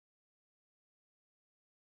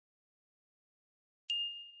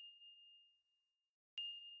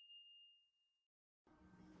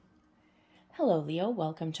Hello Leo,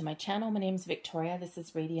 welcome to my channel. My name is Victoria. This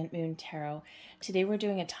is Radiant Moon Tarot. Today we're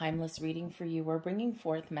doing a timeless reading for you. We're bringing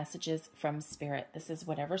forth messages from Spirit. This is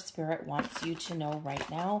whatever Spirit wants you to know right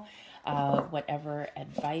now, whatever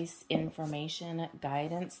advice, information,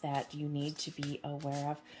 guidance that you need to be aware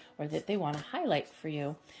of or that they want to highlight for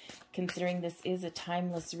you. Considering this is a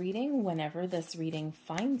timeless reading, whenever this reading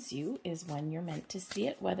finds you is when you're meant to see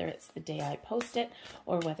it, whether it's the day I post it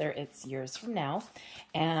or whether it's years from now.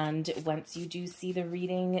 And once you do see the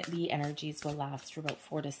reading, the energies will last for about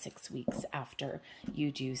 4 to 6 weeks after you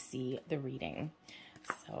do see the reading.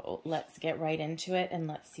 So let's get right into it and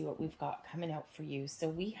let's see what we've got coming out for you. So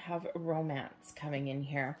we have romance coming in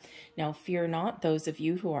here. Now, fear not, those of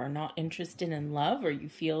you who are not interested in love or you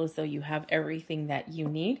feel as though you have everything that you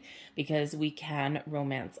need, because we can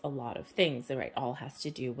romance a lot of things, right? All has to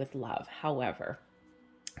do with love. However,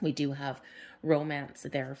 we do have romance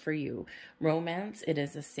there for you. Romance, it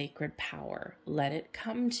is a sacred power. Let it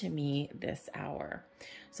come to me this hour.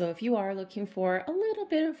 So if you are looking for a little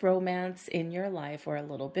bit of romance in your life or a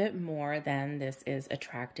little bit more, then this is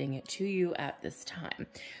attracting it to you at this time.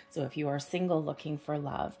 So if you are single looking for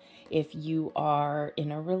love, if you are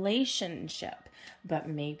in a relationship, but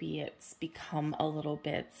maybe it's become a little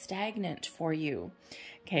bit stagnant for you,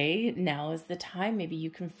 okay, now is the time. Maybe you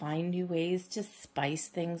can find new ways to spice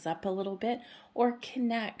things up a little bit or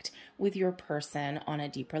connect with your person on a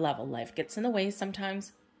deeper level. Life gets in the way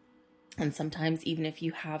sometimes. And sometimes even if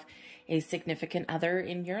you have a significant other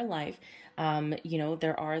in your life, you know,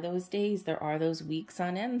 there are those days, there are those weeks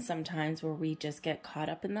on end sometimes where we just get caught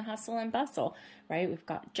up in the hustle and bustle, right? We've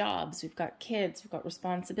got jobs, we've got kids, we've got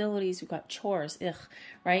responsibilities, we've got chores,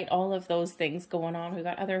 right? All of those things going on. We've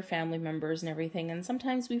got other family members and everything. And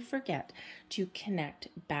sometimes we forget to connect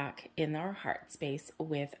back in our heart space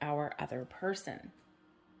with our other person.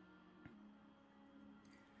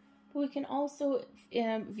 But we can also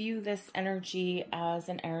view this energy as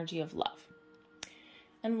an energy of love.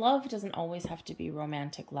 And love doesn't always have to be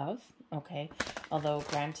romantic love, okay? Although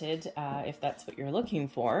granted, if that's what you're looking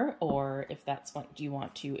for, or if that's what you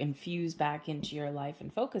want to infuse back into your life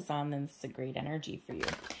and focus on, then this is a great energy for you.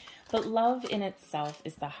 But love in itself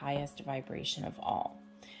is the highest vibration of all.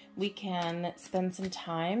 We can spend some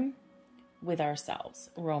time with ourselves,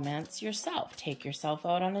 romance yourself, take yourself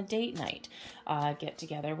out on a date night, get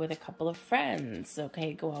together with a couple of friends,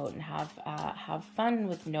 okay, go out and have fun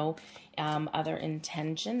with no other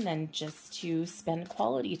intention than just to spend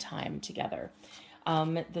quality time together.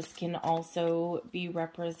 This can also be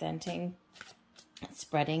representing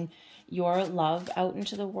spreading your love out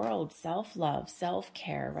into the world, self-love,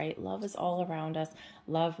 self-care, right? Love is all around us.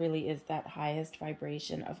 Love really is that highest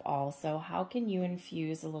vibration of all. So how can you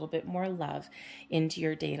infuse a little bit more love into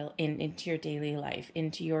your into your daily life,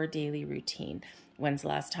 into your daily routine? When's the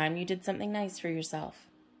last time you did something nice for yourself?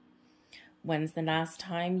 When's the last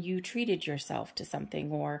time you treated yourself to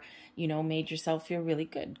something or, you know, made yourself feel really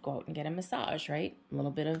good? Go out and get a massage, right? A little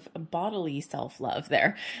bit of bodily self-love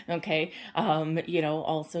there, okay? You know,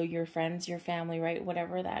 also your friends, your family, right?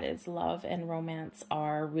 Whatever that is, love and romance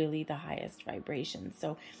are really the highest vibrations.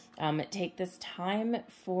 So take this time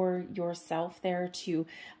for yourself there to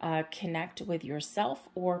connect with yourself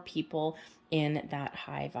or people in that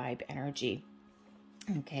high vibe energy.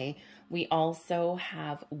 Okay, we also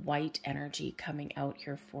have white energy coming out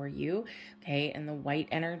here for you, okay, and the white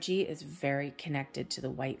energy is very connected to the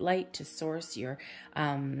white light, to source, your,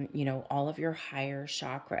 you know, all of your higher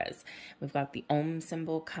chakras. We've got the Om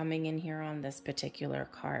symbol coming in here on this particular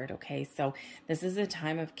card, okay, so this is a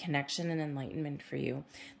time of connection and enlightenment for you.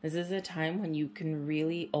 This is a time when you can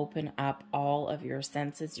really open up all of your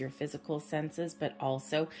senses, your physical senses, but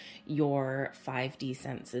also your 5D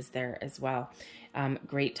senses there as well.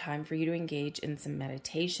 Great time for you to engage in some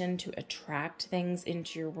meditation to attract things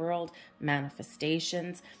into your world,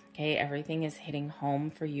 manifestations. Okay, everything is hitting home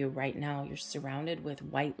for you right now. You're surrounded with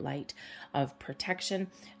white light of protection,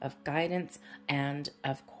 of guidance, and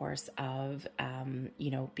of course of,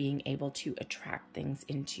 you know, being able to attract things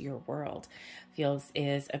into your world. Feels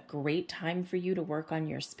is a great time for you to work on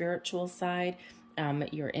your spiritual side,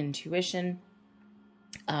 your intuition,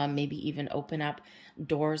 maybe even open up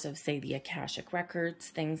doors of, say, the Akashic records,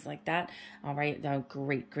 things like that. All right, the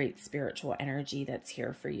great spiritual energy that's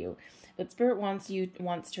here for you. But Spirit wants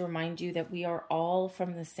to remind you that we are all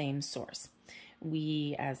from the same source.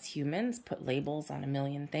 We as humans put labels on a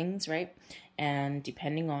million things, right? And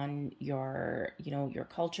depending on your, your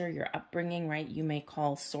culture, your upbringing, right, you may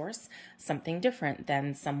call source something different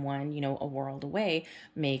than someone, a world away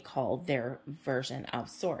may call their version of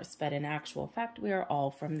source. But in actual fact, we are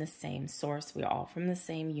all from the same source. We are all from the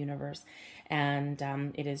same universe. And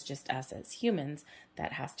it is just us as humans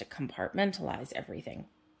that has to compartmentalize everything.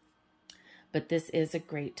 But this is a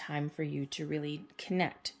great time for you to really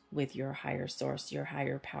connect with your higher source, your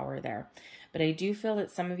higher power there. But I do feel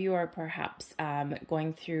that some of you are perhaps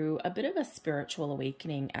going through a bit of a spiritual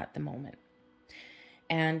awakening at the moment.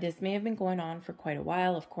 And this may have been going on for quite a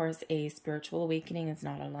while. Of course, a spiritual awakening is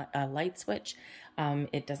not a light switch.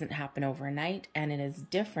 It doesn't happen overnight, and it is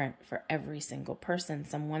different for every single person.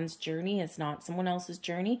 Someone's journey is not, someone else's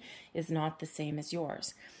journey is not the same as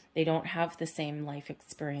yours. They don't have the same life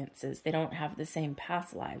experiences. They don't have the same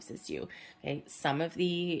past lives as you. Okay, some of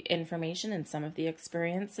the information and some of the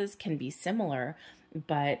experiences can be similar,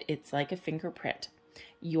 but it's like a fingerprint.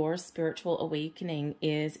 Your spiritual awakening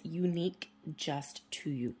is unique just to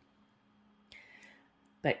you.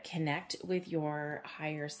 But connect with your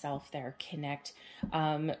higher self there. Connect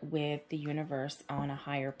with the universe on a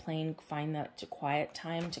higher plane. Find that quiet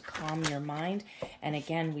time to calm your mind. And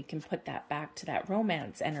again, we can put that back to that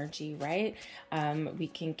romance energy, right? We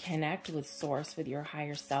can connect with source, with your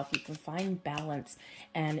higher self. You can find balance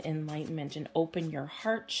and enlightenment and open your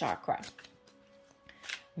heart chakra.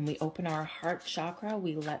 When we open our heart chakra,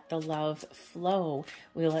 we let the love flow.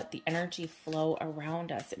 We let the energy flow around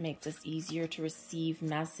us. It makes us easier to receive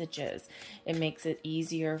messages. It makes it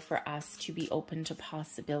easier for us to be open to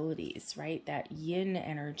possibilities, right? That yin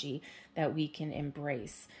energy that we can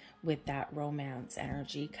embrace with that romance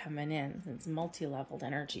energy coming in. It's multi-leveled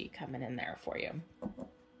energy coming in there for you.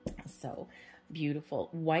 So beautiful.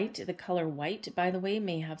 White, the color white, by the way,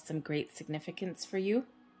 may have some great significance for you.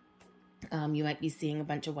 You might be seeing a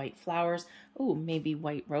bunch of white flowers. Oh, maybe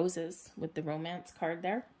white roses with the romance card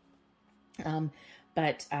there.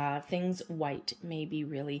 But things white may be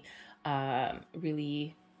really,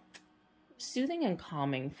 really soothing and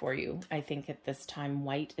calming for you. I think at this time,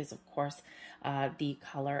 white is, of course, the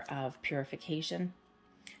color of purification,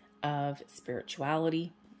 of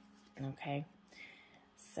spirituality. Okay.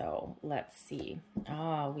 So let's see.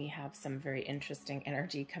 We have some very interesting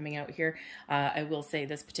energy coming out here. I will say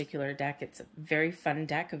this particular deck, it's a very fun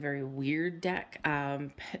deck, a very weird deck.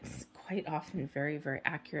 It's quite often very, very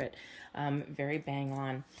accurate, very bang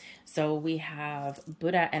on. So we have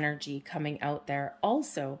Buddha energy coming out there.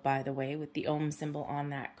 Also, by the way, with the Om symbol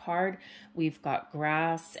on that card, we've got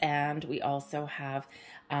grass, and we also have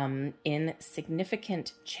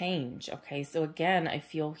insignificant change. Okay, so again, I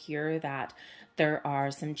feel here that there are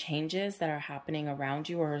some changes that are happening around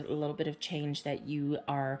you, or a little bit of change that you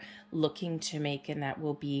are looking to make, and that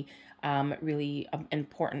will be really an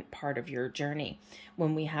important part of your journey.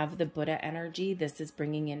 When we have the Buddha energy, this is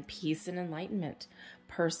bringing in peace and enlightenment,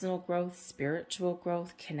 personal growth, spiritual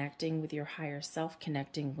growth, connecting with your higher self,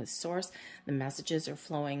 connecting with source. The messages are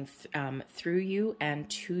flowing through you and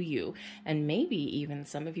to you, and maybe even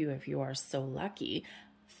some of you, if you are so lucky,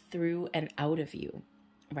 through and out of you.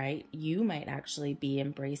 Right? You might actually be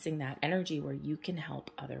embracing that energy where you can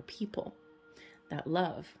help other people, that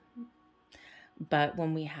love. But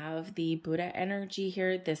when we have the Buddha energy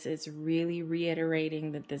here, this is really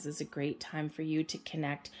reiterating that this is a great time for you to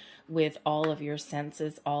connect with all of your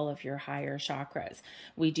senses, all of your higher chakras.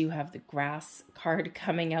 We do have the grass card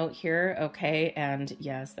coming out here, okay? And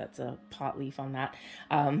yes, that's a pot leaf on that.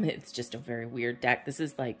 It's just a very weird deck. This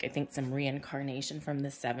is like, I think, some reincarnation from the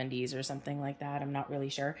 70s or something like that. I'm not really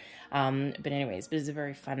sure. But anyways, but it's a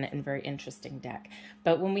very fun and very interesting deck.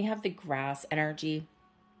 But when we have the grass energy,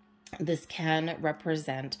 this can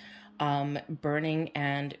represent burning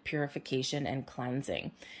and purification and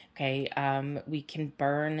cleansing. Okay, we can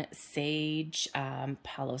burn sage,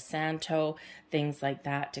 Palo Santo, things like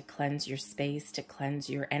that to cleanse your space, to cleanse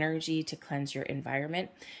your energy, to cleanse your environment.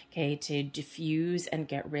 Okay, to diffuse and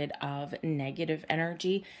get rid of negative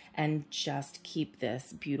energy and just keep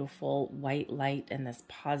this beautiful white light and this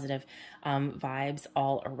positive vibes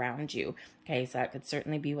all around you. Okay, so that could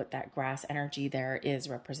certainly be what that grass energy there is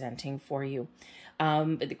representing for you.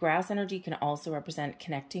 But the grass energy can also represent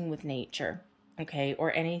connecting with nature, okay,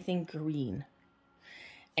 or anything green.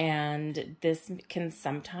 And this can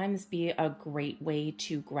sometimes be a great way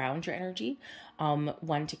to ground your energy,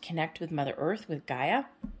 one to connect with Mother Earth, with Gaia,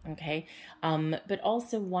 okay, but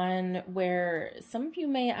also one where some of you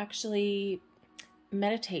may actually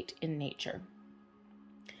meditate in nature.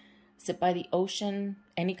 Sit by the ocean,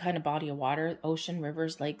 any kind of body of water, ocean,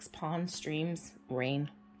 rivers, lakes, ponds, streams, rain,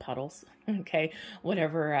 puddles, okay,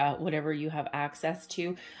 whatever you have access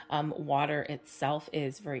to. Water itself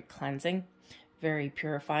is very cleansing, very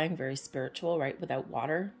purifying, very spiritual, right? Without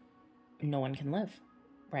water, no one can live,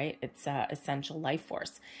 right? It's essential life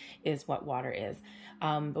force is what water is.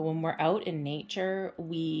 But when we're out in nature,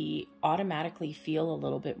 we automatically feel a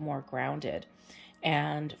little bit more grounded.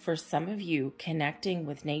 And for some of you, connecting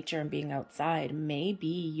with nature and being outside may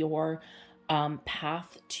be your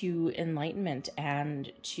path to enlightenment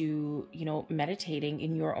and to, meditating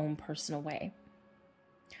in your own personal way.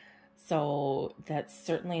 So that's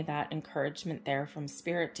certainly that encouragement there from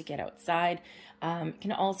spirit to get outside.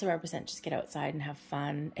 Can also represent just get outside and have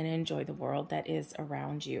fun and enjoy the world that is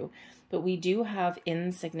around you. But we do have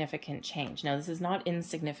insignificant change. Now, this is not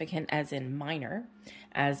insignificant as in minor,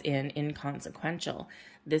 as in inconsequential.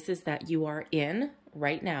 This is that you are in,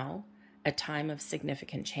 right now, a time of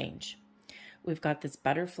significant change. We've got this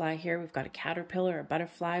butterfly here. We've got a caterpillar, a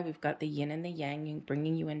butterfly. We've got the yin and the yang,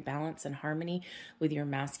 bringing you in balance and harmony with your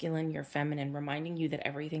masculine, your feminine, reminding you that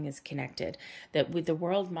everything is connected, that the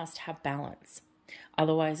world must have balance.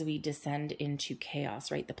 Otherwise, we descend into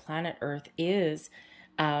chaos, right? The planet Earth is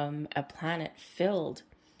a planet filled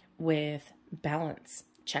with balance,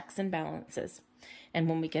 checks and balances. And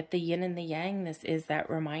when we get the yin and the yang, this is that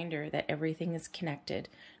reminder that everything is connected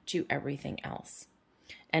to everything else.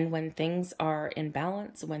 And when things are in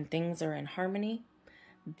balance, when things are in harmony,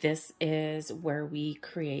 this is where we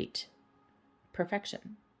create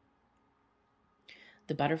perfection.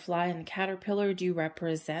 The butterfly and the caterpillar do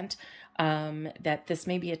represent that this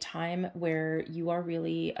may be a time where you are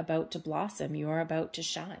really about to blossom, you are about to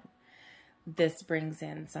shine. This brings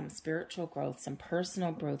in some spiritual growth, some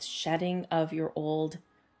personal growth, shedding of your old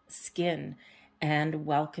skin and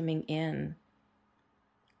welcoming in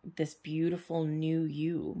this beautiful new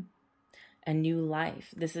you, a new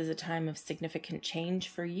life. This is a time of significant change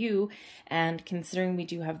for you. And considering we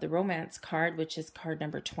do have the romance card, which is card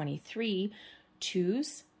number 23,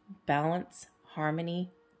 twos, balance, harmony,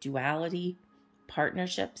 duality,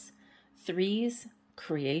 partnerships, threes,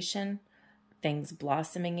 creation, things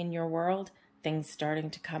blossoming in your world, things starting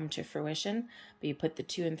to come to fruition. But you put the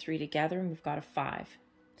 2 and 3 together and we've got a 5.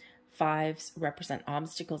 Fives represent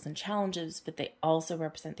obstacles and challenges, but they also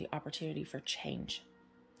represent the opportunity for change.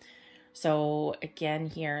 So again,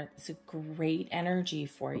 here, it's a great energy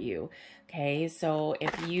for you. Okay, so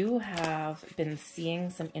if you have been seeing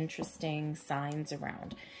some interesting signs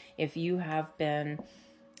around, if you have been,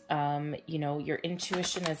 your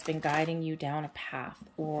intuition has been guiding you down a path,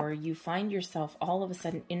 or you find yourself all of a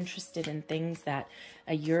sudden interested in things that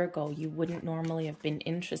a year ago you wouldn't normally have been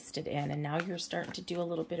interested in, and now you're starting to do a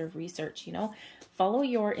little bit of research, follow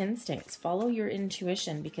your instincts, follow your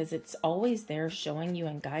intuition, because it's always there showing you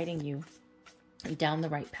and guiding you down the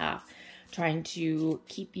right path, trying to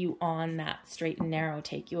keep you on that straight and narrow,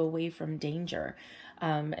 take you away from danger.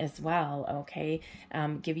 As well, okay?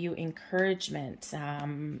 Give you encouragement,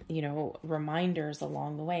 reminders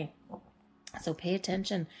along the way. So pay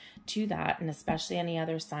attention to that, and especially any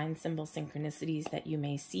other sign, symbol, synchronicities that you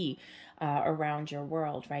may see around your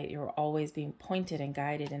world, right? You're always being pointed and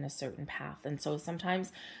guided in a certain path. And so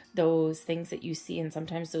sometimes those things that you see, and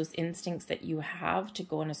sometimes those instincts that you have to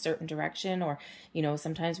go in a certain direction, or,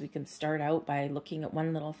 sometimes we can start out by looking at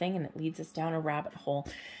one little thing and it leads us down a rabbit hole.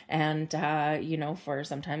 And, for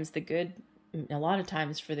sometimes the good, a lot of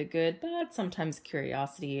times for the good, but sometimes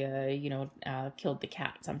curiosity, killed the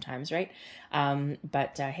cat sometimes, right?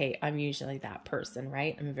 Hey, I'm usually that person,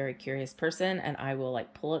 right? I'm a very curious person, and I will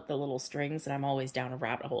pull at the little strings, and I'm always down a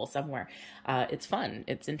rabbit hole somewhere. It's fun.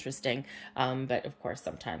 It's interesting. But of course,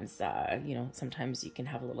 sometimes, sometimes you can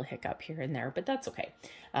have a little hiccup here and there, but that's okay.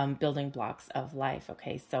 Building blocks of life.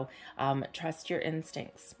 Okay. So, trust your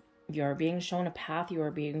instincts. You're being shown a path. You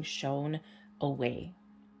are being shown a way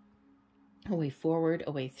forward,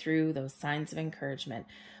 a way through, those signs of encouragement,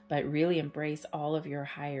 but really embrace all of your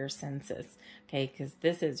higher senses, okay? Because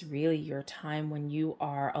this is really your time when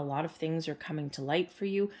a lot of things are coming to light for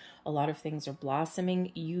you. A lot of things are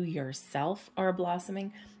blossoming. You yourself are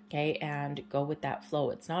blossoming, okay? And go with that flow.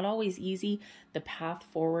 It's not always easy. The path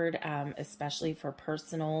forward, especially for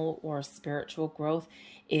personal or spiritual growth,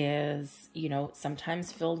 is,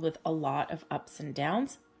 sometimes filled with a lot of ups and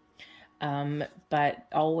downs. But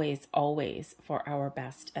always, always for our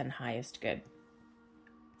best and highest good.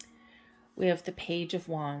 We have the Page of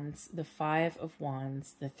Wands, the 5 of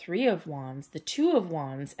Wands, the 3 of Wands, the 2 of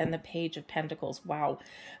Wands, and the Page of Pentacles. Wow.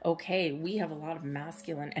 Okay, we have a lot of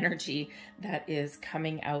masculine energy that is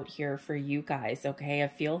coming out here for you guys, okay? I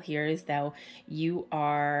feel here as though you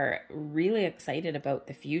are really excited about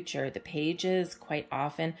the future. The pages quite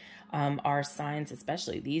often are signs,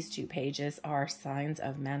 especially these two pages, are signs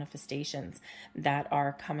of manifestations that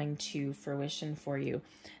are coming to fruition for you.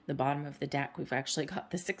 The bottom of the deck, we've actually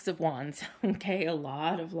got the Six of Wands. Okay, a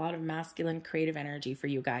lot of masculine creative energy for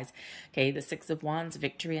you guys. Okay, the Six of Wands,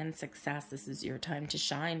 victory and success. This is your time to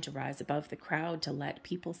shine, to rise above the crowd, to let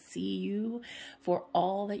people see you for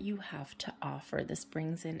all that you have to offer. This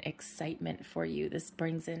brings in excitement for you. This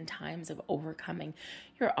brings in times of overcoming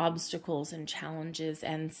your obstacles and challenges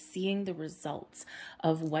and seeing the results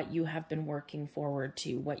of what you have been working forward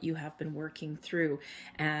to, what you have been working through,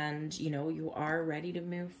 and you are ready to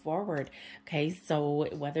move forward. Okay, so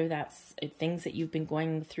whether that's things that you've been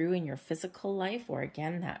going through in your physical life, or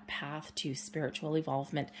again that path to spiritual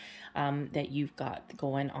evolvement that you've got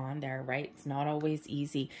going on there, right? It's not always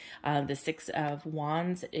easy. The Six of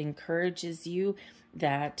Wands encourages you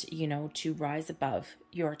that, to rise above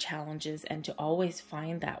your challenges and to always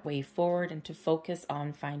find that way forward, and to focus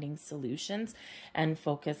on finding solutions and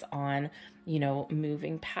focus on,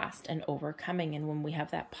 moving past and overcoming. And when we have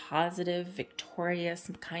that positive, victorious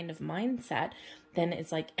kind of mindset, then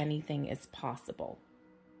it's like anything is possible.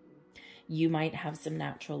 You might have some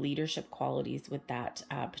natural leadership qualities with that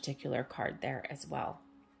particular card there as well.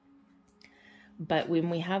 But when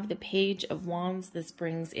we have the Page of Wands, this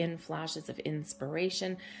brings in flashes of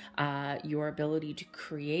inspiration, your ability to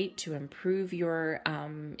create, to improve your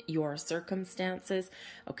circumstances,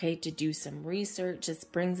 okay, to do some research. This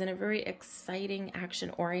brings in a very exciting,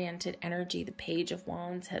 action-oriented energy. The Page of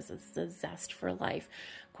Wands has a zest for life.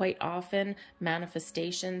 Quite often,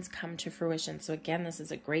 manifestations come to fruition. So again, this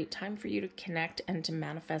is a great time for you to connect and to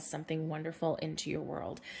manifest something wonderful into your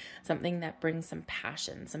world. Something that brings some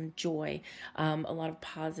passion, some joy, a lot of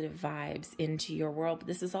positive vibes into your world. But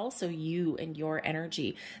this is also you and your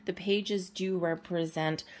energy. The pages do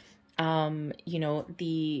represent,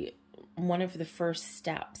 one of the first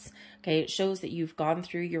steps. Okay, it shows that you've gone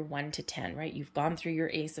through your 1 to 10, right? You've gone through your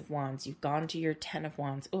Ace of Wands, you've gone to your 10 of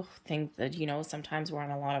Wands. Oh, things that, sometimes we're on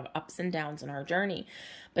a lot of ups and downs in our journey.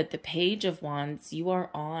 But the Page of Wands, you are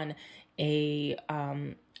on a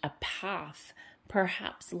path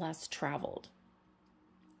perhaps less traveled,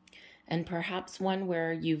 and perhaps one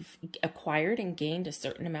where you've acquired and gained a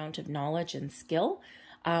certain amount of knowledge and skill,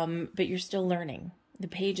 but you're still learning. The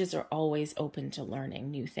pages are always open to learning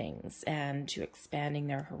new things and to expanding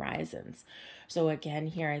their horizons. So again,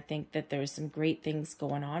 here, I think that there's some great things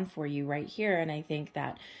going on for you right here. And I think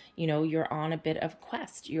that, you're on a bit of a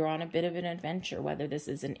quest. You're on a bit of an adventure, whether this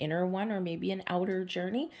is an inner one or maybe an outer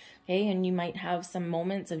journey. Okay. And you might have some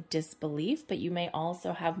moments of disbelief, but you may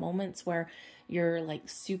also have moments where you're like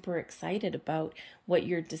super excited about what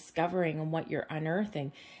you're discovering and what you're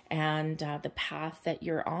unearthing, and the path that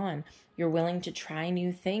you're on. You're willing to try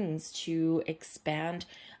new things, to expand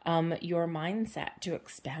your mindset, to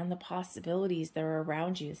expand the possibilities that are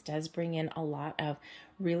around you. This does bring in a lot of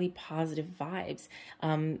really positive vibes.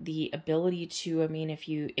 The ability to,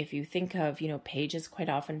 if you think of, pages quite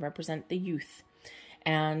often represent the youth.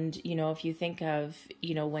 And, if you think of,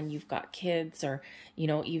 when you've got kids or,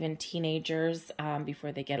 even teenagers,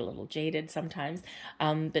 before they get a little jaded sometimes,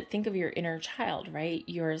 but think of your inner child, right?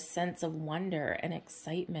 Your sense of wonder and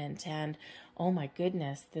excitement and, oh my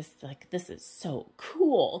goodness, this is so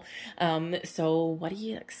cool. So what are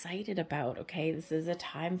you excited about? Okay, this is a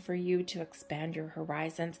time for you to expand your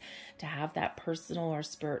horizons, to have that personal or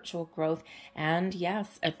spiritual growth, and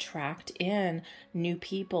yes, attract in new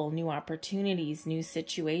people, new opportunities, new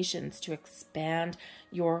situations, to expand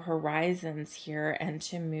your horizons here and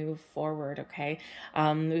to move forward. Okay,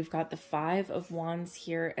 we've got the Five of Wands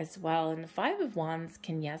here as well, and the Five of Wands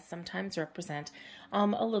can, yes, sometimes represent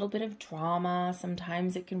a little bit of drama.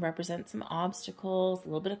 Sometimes it can represent some obstacles, a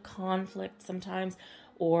little bit of conflict sometimes,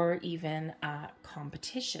 or even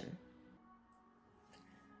competition.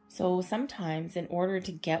 So sometimes, in order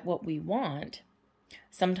to get what we want,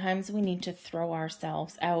 sometimes we need to throw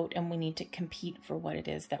ourselves out and we need to compete for what it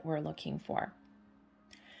is that we're looking for.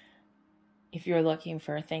 If you're looking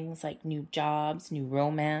for things like new jobs, new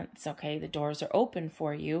romance, okay, the doors are open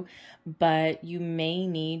for you, but you may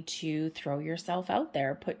need to throw yourself out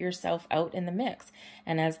there, put yourself out in the mix.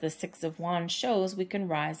 And as the Six of Wands shows, we can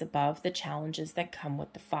rise above the challenges that come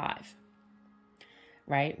with the Five,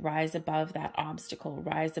 right? Rise above that obstacle,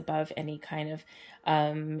 rise above any kind of,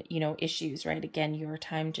 issues, right? Again, your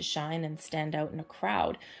time to shine and stand out in a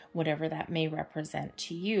crowd, whatever that may represent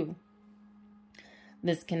to you.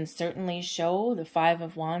 This can certainly show, the Five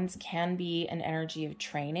of Wands can be an energy of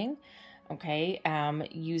training, okay?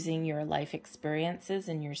 Using your life experiences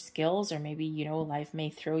and your skills, or maybe, you know, life may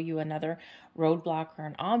throw you another roadblock or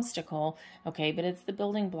an obstacle, okay? But it's the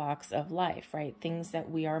building blocks of life, right? Things that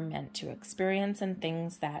we are meant to experience and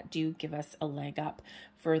things that do give us a leg up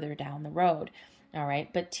further down the road. All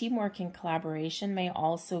right, but teamwork and collaboration may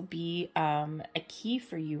also be a key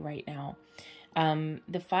for you right now.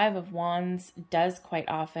 The Five of Wands does quite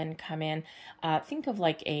often come in. Think of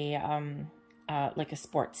like a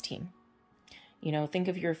sports team. You know, think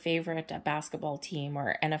of your favorite basketball team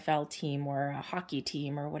or NFL team or a hockey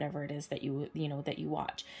team or whatever it is that you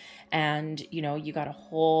watch. And, you know, you got a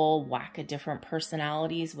whole whack of different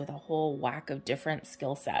personalities with a whole whack of different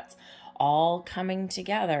skill sets, all coming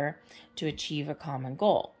together to achieve a common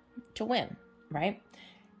goal, to win, right?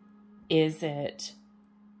 Is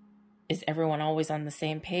everyone always on the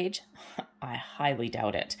same page? I highly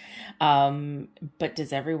doubt it. But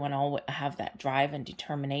does everyone all have that drive and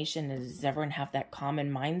determination? Does everyone have that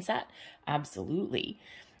common mindset? Absolutely.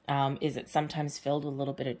 Is it sometimes filled with a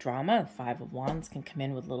little bit of drama? Five of Wands can come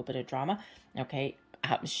in with a little bit of drama. Okay,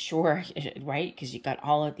 I'm sure, right? Because you got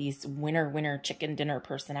all of these winner, chicken dinner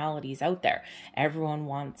personalities out there. Everyone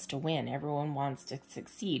wants to win. Everyone wants to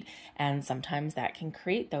succeed. And sometimes that can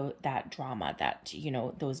create that drama, that, you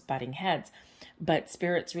know, those butting heads. But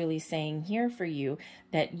Spirit's really saying here for you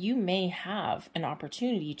that you may have an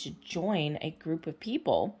opportunity to join a group of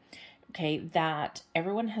people, okay, that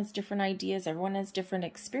everyone has different ideas, everyone has different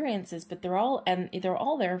experiences, but they're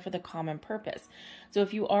all there for the common purpose. So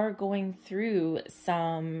if you are going through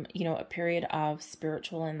some, you know, a period of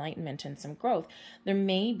spiritual enlightenment and some growth, there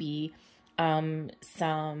may be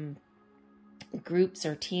some groups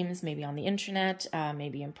or teams, maybe on the internet,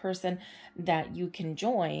 maybe in person, that you can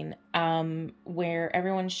join, where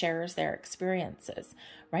everyone shares their experiences,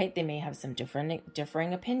 right? They may have some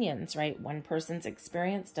differing opinions, right? One person's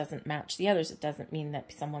experience doesn't match the others. It doesn't mean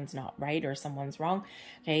that someone's not right or someone's wrong,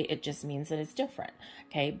 okay? It just means that it's different,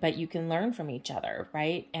 okay? But you can learn from each other,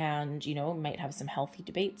 right? And, you know, might have some healthy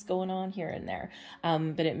debates going on here and there,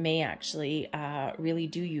 but it may actually really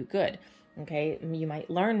do you good, okay? You might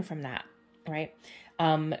learn from that, right?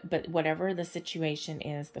 But whatever the situation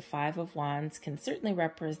is, the Five of Wands can certainly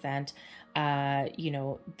represent, you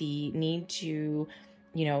know, the need to,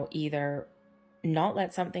 you know, either not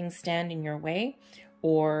let something stand in your way,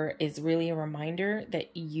 or is really a reminder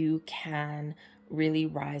that you can really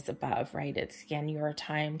rise above, right? It's, again, your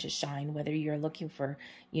time to shine, whether you're looking for,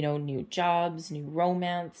 you know, new jobs, new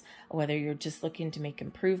romance, whether you're just looking to make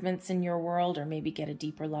improvements in your world, or maybe get a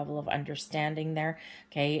deeper level of understanding there,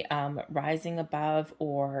 okay? Rising above,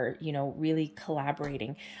 or, you know, really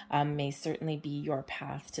collaborating may certainly be your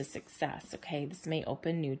path to success, okay? This may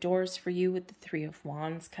open new doors for you with the Three of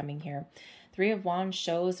Wands coming here. Three of Wands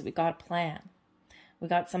shows that we got a plan. We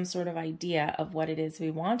got some sort of idea of what it is we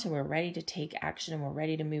want, and we're ready to take action, and we're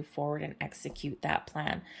ready to move forward and execute that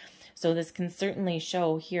plan. So this can certainly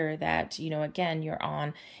show here that, you know, again, you're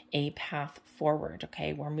on a path forward,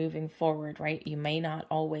 okay? We're moving forward, right? You may not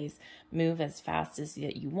always move as fast as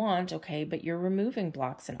you want, okay? But you're removing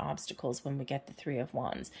blocks and obstacles when we get the Three of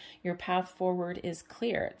Wands. Your path forward is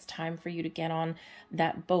clear. It's time for you to get on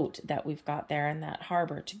that boat that we've got there in that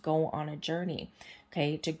harbor, to go on a journey,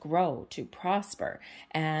 okay, to grow, to prosper,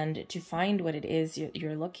 and to find what it is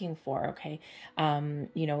you're looking for, okay?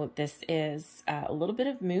 You know, this is a little bit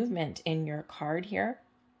of movement in your card here,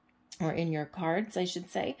 or in your cards, I should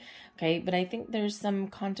say, okay? But I think there's some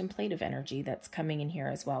contemplative energy that's coming in here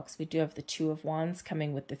as well, because we do have the Two of Wands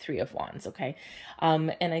coming with the Three of Wands, okay?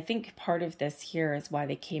 And I think part of this here is why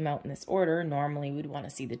they came out in this order. Normally, we'd want to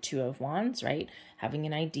see the Two of Wands, right? Having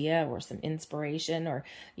an idea or some inspiration, or,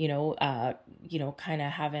 you know, kind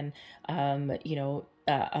of having, you know,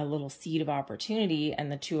 a little seed of opportunity,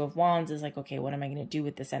 and the Two of Wands is like, okay, what am I going to do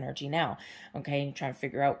with this energy now? Okay, you try to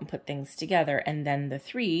figure out and put things together. And then the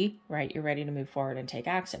Three, right, you're ready to move forward and take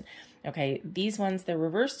action. Okay, these ones, they're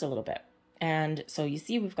reversed a little bit. And so you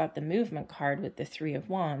see we've got the movement card with the Three of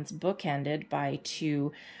Wands bookended by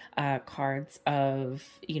two cards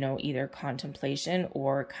of, you know, either contemplation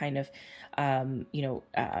or kind of,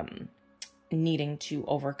 needing to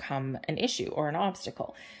overcome an issue or an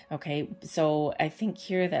obstacle. Okay, so I think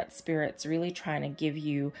here that Spirit's really trying to give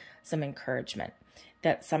you some encouragement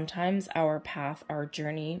that sometimes our path, our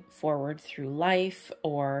journey forward through life,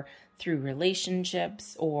 or through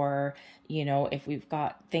relationships, or, you know, if we've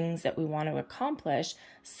got things that we want to accomplish,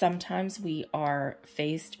 sometimes we are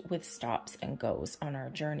faced with stops and goes on our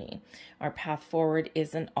journey. Our path forward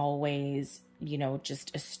isn't always you know,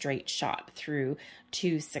 just a straight shot through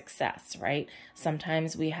to success, right?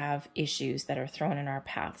 Sometimes we have issues that are thrown in our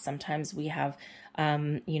path. Sometimes we have,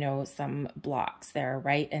 you know, some blocks there,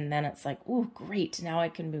 right? And then it's like, oh, great. Now I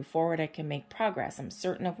can move forward. I can make progress. I'm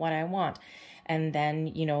certain of what I want. And then,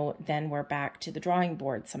 you know, then we're back to the drawing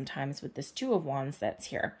board sometimes with this Two of Wands that's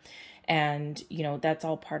here. And, you know, that's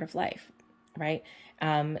all part of life, right?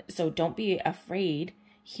 So don't be afraid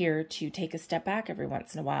here to take a step back every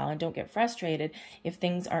once in a while, and don't get frustrated if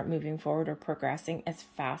things aren't moving forward or progressing as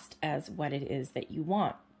fast as what it is that you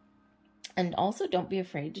want. And also don't be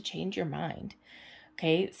afraid to change your mind.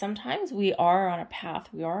 Okay, sometimes we are on a path,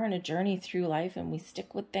 we are on a journey through life, and we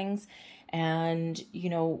stick with things, and you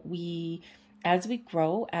know, as we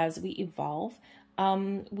grow, as we evolve,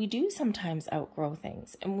 we do sometimes outgrow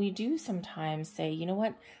things, and we do sometimes say, you know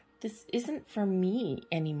what, this isn't for me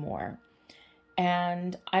anymore.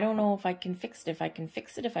 And I don't know if I can fix it. If I can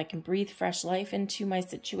fix it, if I can breathe fresh life into my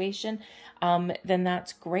situation, then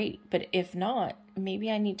that's great. But if not, maybe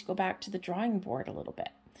I need to go back to the drawing board a little bit.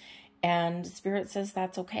 And Spirit says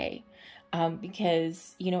that's okay.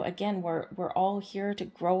 Because, you know, again, we're all here to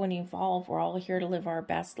grow and evolve. We're all here to live our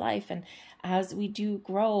best life. And as we do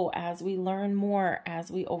grow, as we learn more, as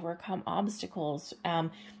we overcome obstacles,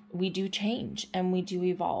 we do change and we do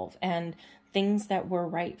evolve. And things that were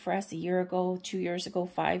right for us a year ago, 2 years ago,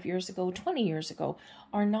 5 years ago, 20 years ago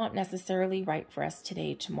are not necessarily right for us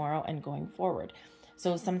today, tomorrow, and going forward.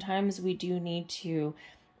 So sometimes we do need to,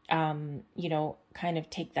 you know, kind of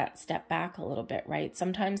take that step back a little bit, right?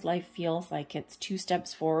 Sometimes life feels like it's 2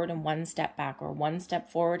 steps forward and 1 step back, or 1 step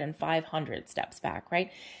forward and 500 steps back,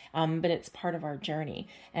 right? But it's part of our journey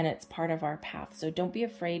and it's part of our path. So don't be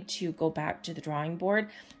afraid to go back to the drawing board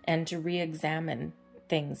and to re-examine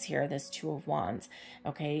things here, this Two of Wands,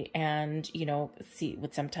 okay? And, you know, see,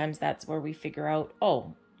 sometimes that's where we figure out,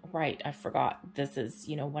 oh, right, I forgot this is,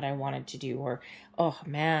 you know, what I wanted to do, or, oh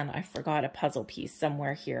man, I forgot a puzzle piece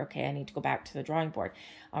somewhere here. Okay, I need to go back to the drawing board.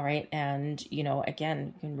 All right, and, you know,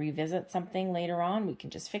 again, we can revisit something later on, we can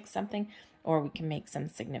just fix something, or we can make some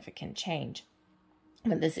significant change.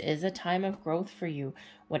 But this is a time of growth for you,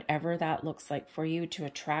 whatever that looks like for you, to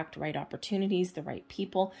attract right opportunities, the right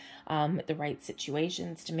people, the right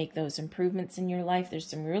situations, to make those improvements in your life. There's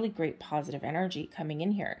some really great positive energy coming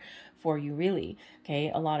in here for you, really. Okay,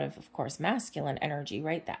 a lot of course, masculine energy,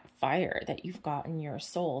 right? That fire that you've got in your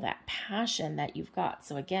soul, that passion that you've got.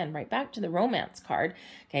 So again, right back to the romance card.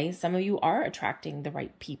 Okay, some of you are attracting the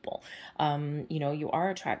right people. You know, you are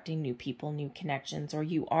attracting new people, new connections, or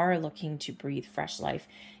you are looking to breathe fresh life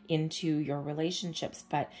into your relationships.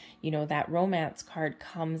 But, you know, that romance card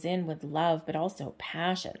comes in with love, but also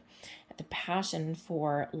passion. The passion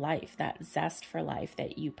for life, that zest for life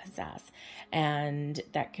that you possess, and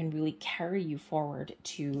that can really carry you forward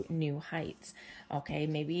to new heights. Okay,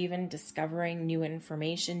 maybe even discovering new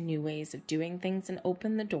information, new ways of doing things, and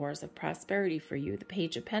open the doors of prosperity for you. The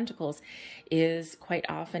Page of Pentacles is quite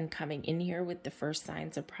often coming in here with the first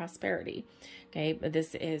signs of prosperity. Okay, but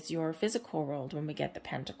this is your physical world when we get the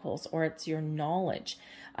Pentacles, or it's your knowledge,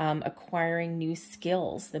 acquiring new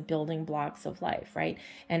skills, the building blocks of life, right?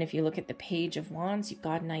 And if you look at the Page of Wands, you've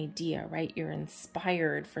got an idea, right? You're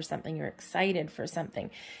inspired for something, you're excited for something,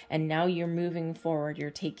 and now you're moving forward. You're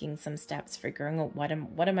taking some steps, figuring out what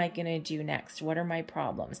am I going to do next? What are my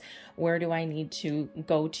problems? Where do I need to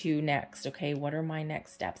go to next? Okay, what are my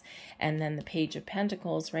next steps? And then the Page of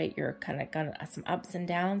Pentacles, right? You're kind of got some ups and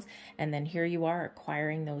downs, and then here you are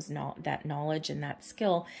acquiring that knowledge and that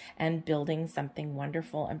skill and building something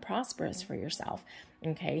wonderful and prosperous for yourself.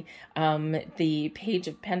 Okay, the Page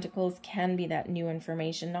of Pentacles can be that new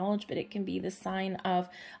information, knowledge, but it can be the sign of,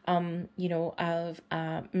 you know, of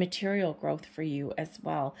material growth for you as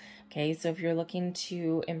well. Okay, so if you're looking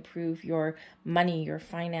to improve your money, your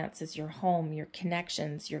finances, your home, your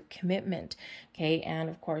connections, your commitment, okay, and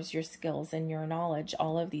of course your skills and your knowledge,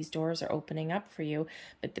 all of these doors are opening up for you.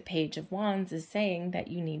 But the Page of Wands is saying that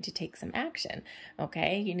you need to take some action.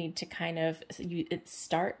 Okay, you need to kind of, it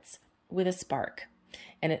starts with a spark.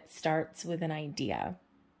 And it starts with an idea.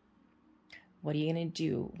 What are you going to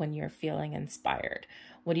do when you're feeling inspired?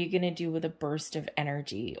 What are you going to do with a burst of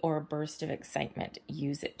energy or a burst of excitement?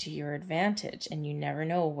 Use it to your advantage, and you never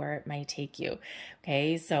know where it might take you.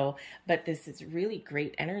 Okay, so, but this is really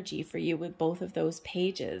great energy for you with both of those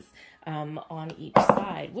pages on each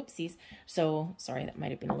side. Whoopsies. So sorry, that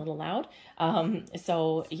might have been a little loud.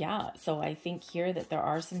 So yeah, so I think here that there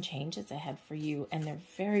are some changes ahead for you, and they're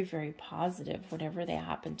very, very positive, whatever they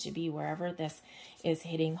happen to be, wherever this is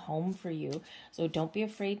hitting home for you. So don't be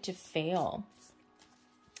afraid to fail.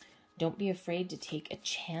 Don't be afraid to take a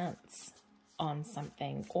chance on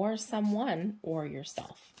something or someone or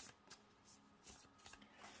yourself.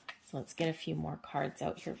 So let's get a few more cards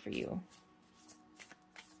out here for you.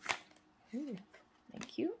 Ooh,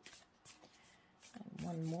 thank you. And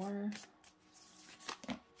one more.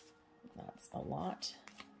 That's a lot.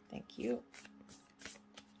 Thank you.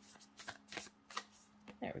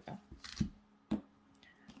 There we go.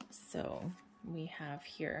 So we have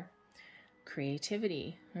here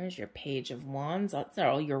creativity. There's your Page of Wands. That's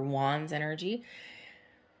all your Wands energy.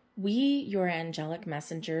 We, your angelic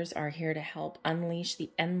messengers, are here to help unleash the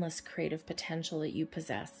endless creative potential that you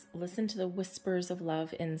possess. Listen to the whispers of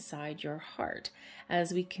love inside your heart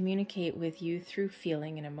as we communicate with you through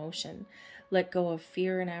feeling and emotion. Let go of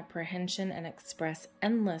fear and apprehension and express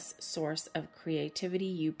endless source of creativity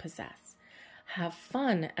you possess. Have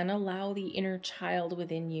fun and allow the inner child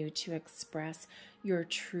within you to express your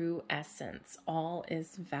true essence. All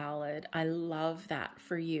is valid. I love that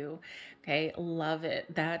for you. Okay, love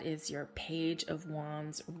it. That is your Page of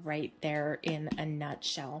Wands right there in a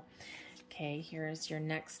nutshell. Okay, here's your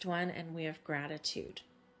next one, and we have gratitude.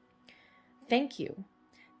 Thank you.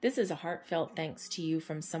 This is a heartfelt thanks to you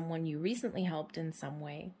from someone you recently helped in some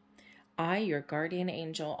way. I, your guardian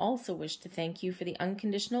angel, also wish to thank you for the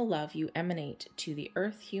unconditional love you emanate to the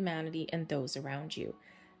earth, humanity, and those around you.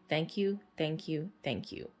 Thank you, thank you,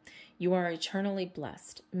 thank you. You are eternally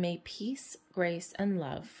blessed. May peace, grace, and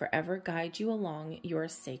love forever guide you along your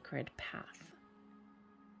sacred path.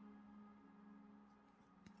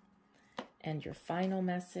 And your final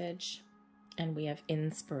message, and we have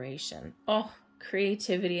inspiration. Oh,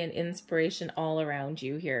 creativity and inspiration all around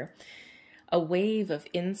you here. A wave of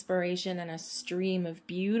inspiration and a stream of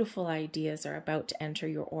beautiful ideas are about to enter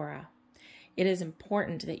your aura. It is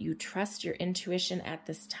important that you trust your intuition at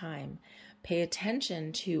this time. Pay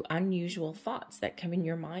attention to unusual thoughts that come in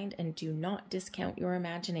your mind and do not discount your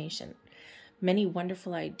imagination. Many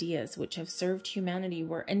wonderful ideas which have served humanity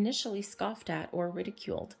were initially scoffed at or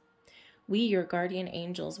ridiculed. We, your guardian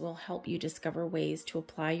angels, will help you discover ways to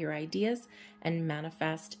apply your ideas and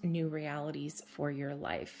manifest new realities for your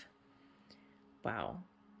life. Wow.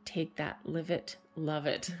 Take that, live it, love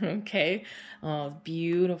it. Okay. Oh,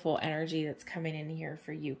 beautiful energy that's coming in here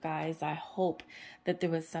for you guys. I hope that there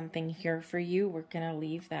was something here for you. We're going to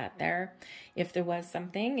leave that there. If there was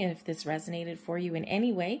something, if this resonated for you in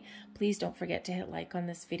any way, please don't forget to hit like on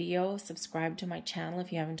this video, subscribe to my channel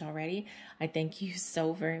if you haven't already. I thank you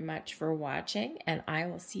so very much for watching, and I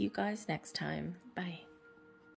will see you guys next time. Bye.